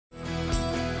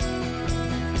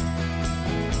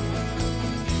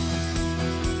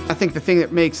I think the thing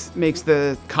that makes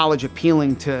the college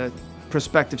appealing to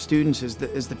prospective students is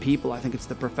the people. I think it's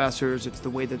the professors. It's the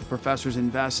way that the professors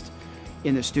invest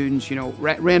in the students. You know,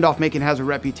 Randolph-Macon has a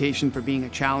reputation for being a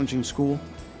challenging school,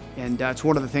 and it's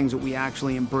one of the things that we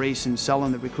actually embrace and sell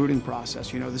in the recruiting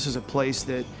process. You know, this is a place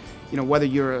that, you know, whether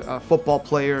you're a football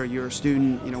player or you're a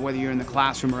student, you know, whether you're in the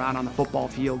classroom or out on the football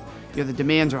field, you know, the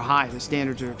demands are high, the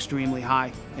standards are extremely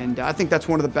high. And I think that's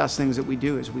one of the best things that we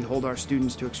do is we hold our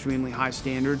students to extremely high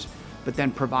standards, but then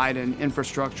provide an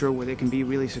infrastructure where they can be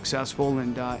really successful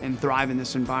and thrive in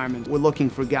this environment. We're looking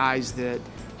for guys that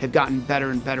have gotten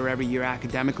better and better every year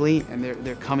academically, and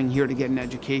they're coming here to get an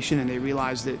education, and they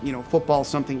realize that, you know, football is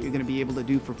something you're going to be able to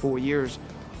do for 4 years,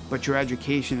 but your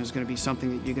education is going to be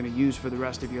something that you're going to use for the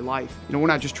rest of your life. You know, we're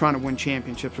not just trying to win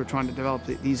championships, we're trying to develop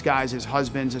these guys as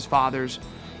husbands, as fathers,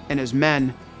 and as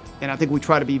men, and I think we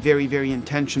try to be very, very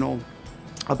intentional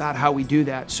about how we do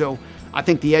that. So I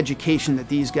think the education that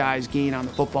these guys gain on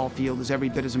the football field is every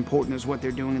bit as important as what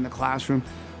they're doing in the classroom,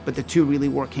 but the two really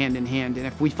work hand in hand. And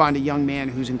if we find a young man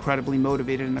who's incredibly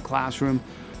motivated in the classroom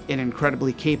and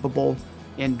incredibly capable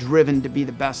and driven to be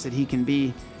the best that he can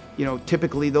be, you know,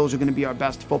 typically those are going to be our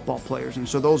best football players. And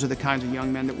so those are the kinds of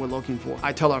young men that we're looking for.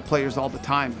 I tell our players all the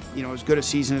time, you know, as good a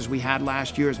season as we had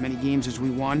last year, as many games as we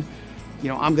won, you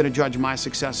know, I'm going to judge my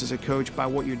success as a coach by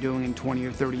what you're doing in 20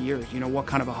 or 30 years. You know, what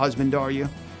kind of a husband are you?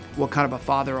 What kind of a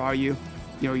father are you?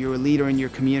 You know, you're a leader in your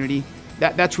community.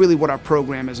 That's really what our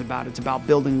program is about. It's about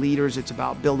building leaders. It's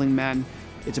about building men.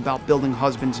 It's about building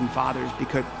husbands and fathers,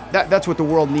 because that's what the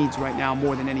world needs right now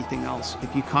more than anything else.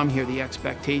 If you come here, the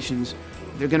expectations,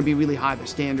 they're going to be really high. The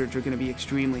standards are going to be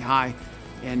extremely high.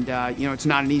 And, you know, it's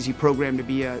not an easy program to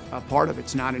be a part of.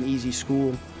 It's not an easy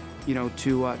school, you know,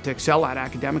 to excel at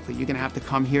academically. You're going to have to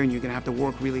come here and you're going to have to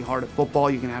work really hard at football.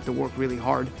 You're going to have to work really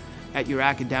hard at your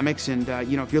academics. And,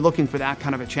 you know, if you're looking for that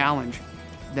kind of a challenge,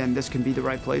 then this can be the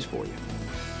right place for you.